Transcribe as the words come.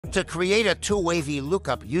To create a two-way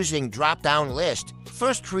VLOOKUP using drop-down list,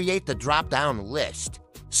 first create the drop-down list.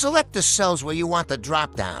 Select the cells where you want the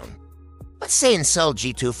drop-down. Let's say in cell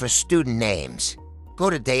G2 for student names. Go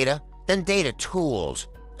to Data, then Data Tools,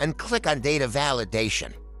 and click on Data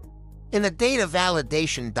Validation. In the Data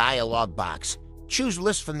Validation dialog box, choose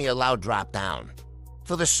List from the Allow drop-down.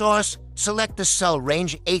 For the source, select the cell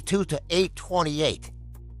range A2 to A28.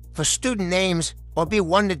 For student names, or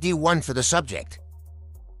B1 to D1 for the subject.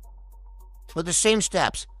 For the same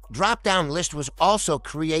steps, drop-down list was also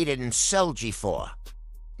created in cell G4.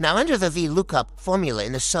 Now enter the VLOOKUP formula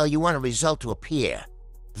in the cell you want a result to appear.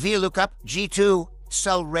 VLOOKUP G2,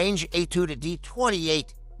 cell range A2 to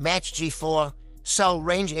D28, match G4, cell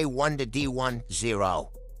range A1 to D1,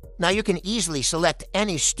 0. Now you can easily select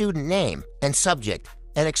any student name and subject,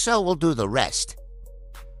 and Excel will do the rest.